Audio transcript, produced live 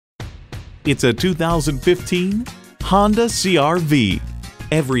It's a 2015 Honda CR-V.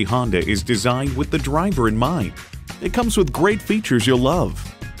 Every Honda is designed with the driver in mind. It comes with great features you'll love.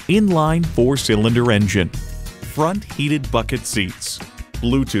 Inline 4-cylinder engine, front heated bucket seats,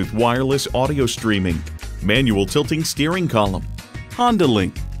 Bluetooth wireless audio streaming, manual tilting steering column, Honda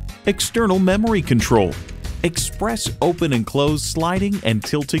Link, external memory control, express open and close sliding and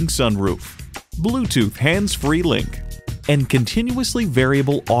tilting sunroof, Bluetooth hands-free link, and continuously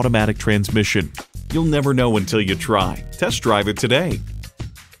variable automatic transmission. You'll never know until you try. Test drive it today.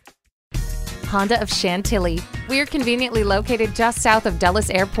 Honda of Chantilly. We're conveniently located just south of Dulles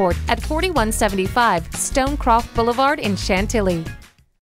Airport at 4175 Stonecroft Boulevard in Chantilly.